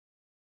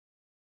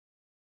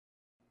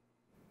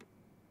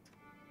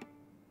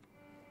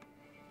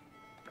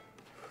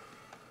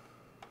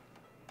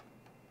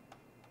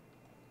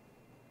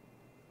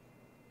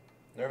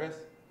Nervous?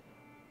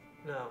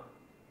 No.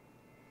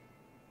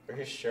 Are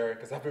you sure?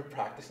 Because I've been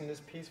practicing this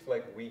piece for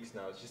like weeks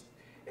now.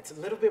 It's a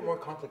little bit more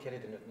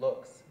complicated than it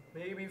looks.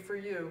 Maybe for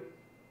you.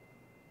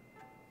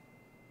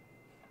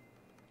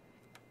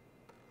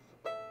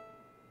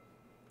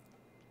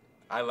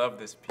 I love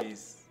this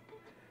piece.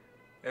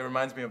 It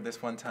reminds me of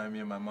this one time me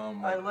and my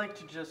mom. I like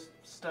to just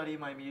study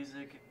my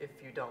music, if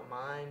you don't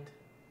mind.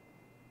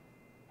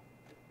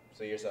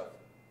 So yourself.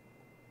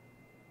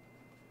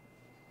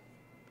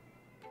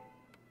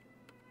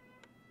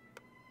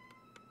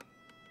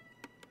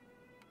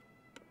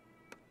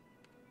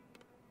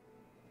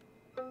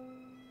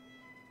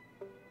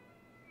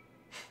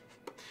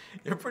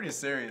 You're pretty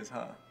serious,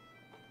 huh?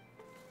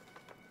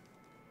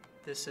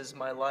 This is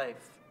my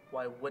life.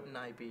 Why wouldn't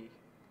I be?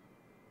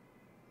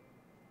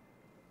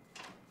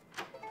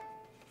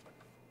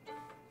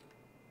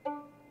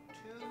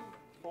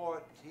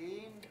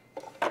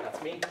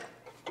 That's me.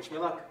 Wish me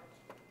luck.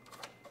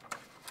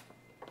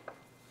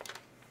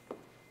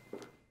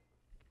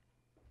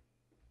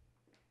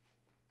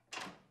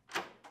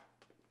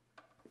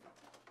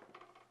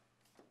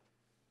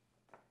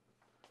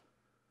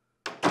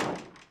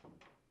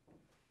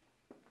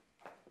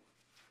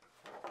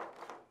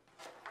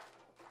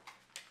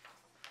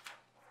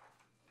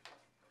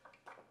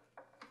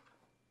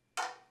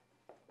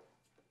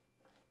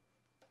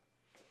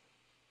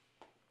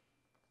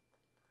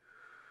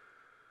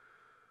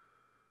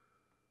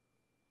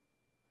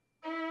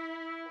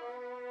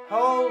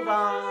 Hold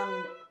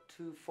on,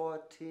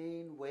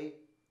 214. Wait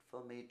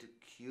for me to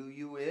cue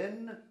you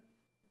in.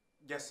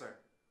 Yes, sir.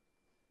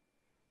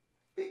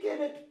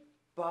 Begin at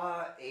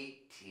bar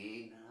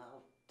 18.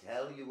 I'll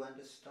tell you when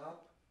to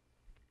stop.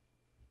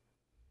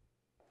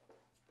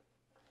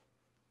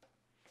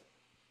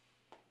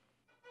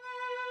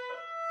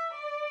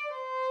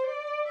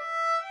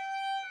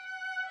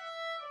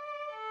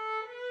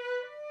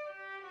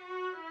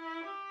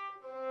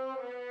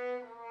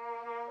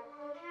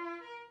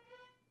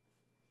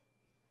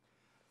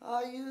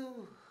 Are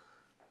you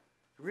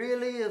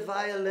really a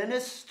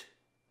violinist?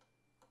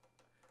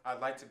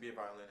 I'd like to be a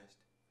violinist.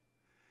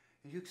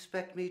 You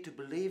expect me to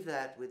believe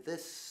that with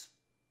this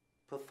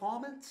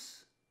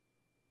performance?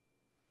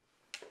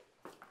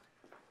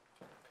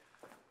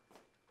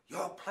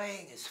 Your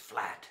playing is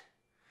flat.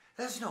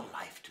 There's no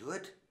life to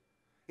it.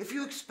 If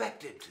you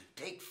expected to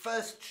take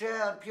first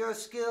chair on pure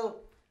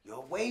skill,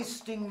 you're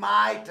wasting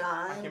my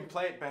time. I can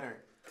play it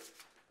better.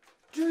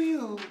 Do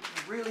you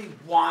really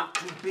want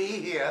to be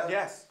here?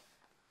 Yes.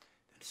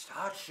 Then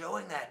start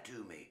showing that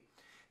to me.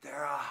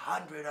 There are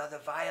 100 other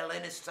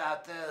violinists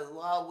out there who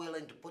are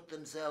willing to put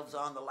themselves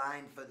on the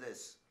line for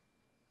this.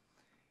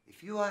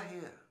 If you are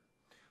here,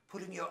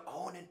 putting your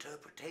own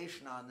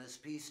interpretation on this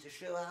piece to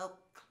show how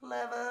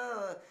clever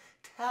or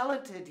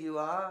talented you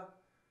are,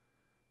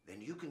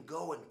 then you can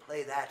go and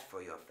play that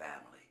for your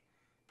family.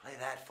 Play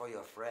that for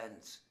your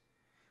friends.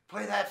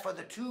 Play that for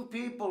the 2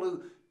 people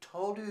who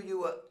told you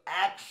you were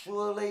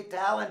actually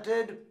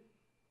talented.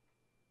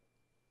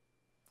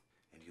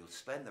 And you'll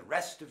spend the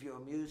rest of your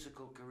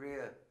musical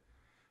career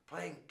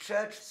playing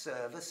church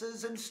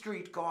services and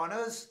street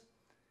corners.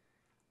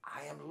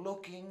 I am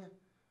looking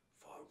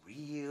for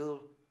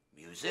real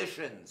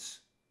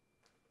musicians.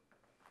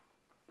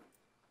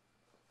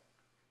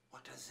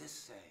 What does this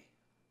say?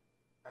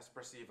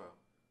 Espressivo.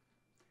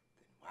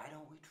 Then why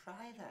don't we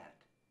try that,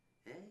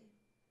 eh?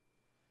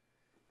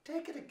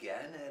 Take it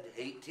again at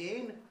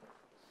 18.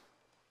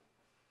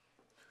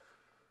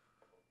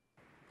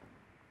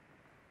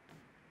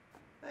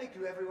 Thank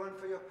you, everyone,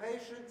 for your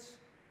patience.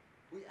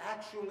 We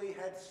actually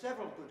had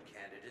several good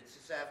candidates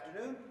this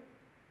afternoon.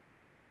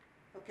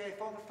 Okay,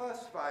 for the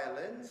first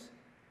violins,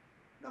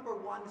 number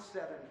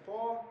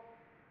 174,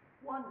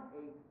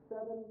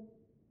 187,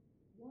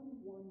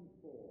 114,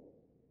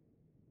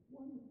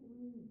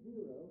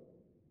 130,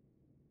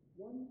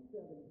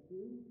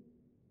 172,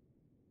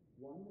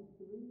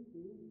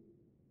 132,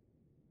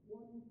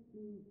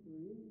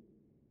 123,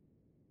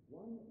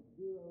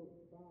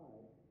 105,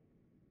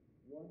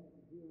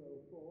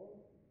 104,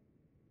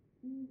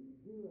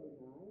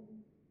 209,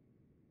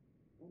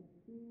 and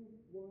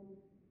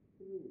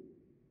 213.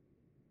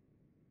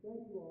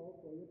 Thank you all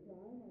for your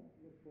time. I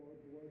look forward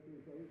to working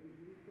with those of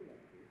you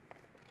selected.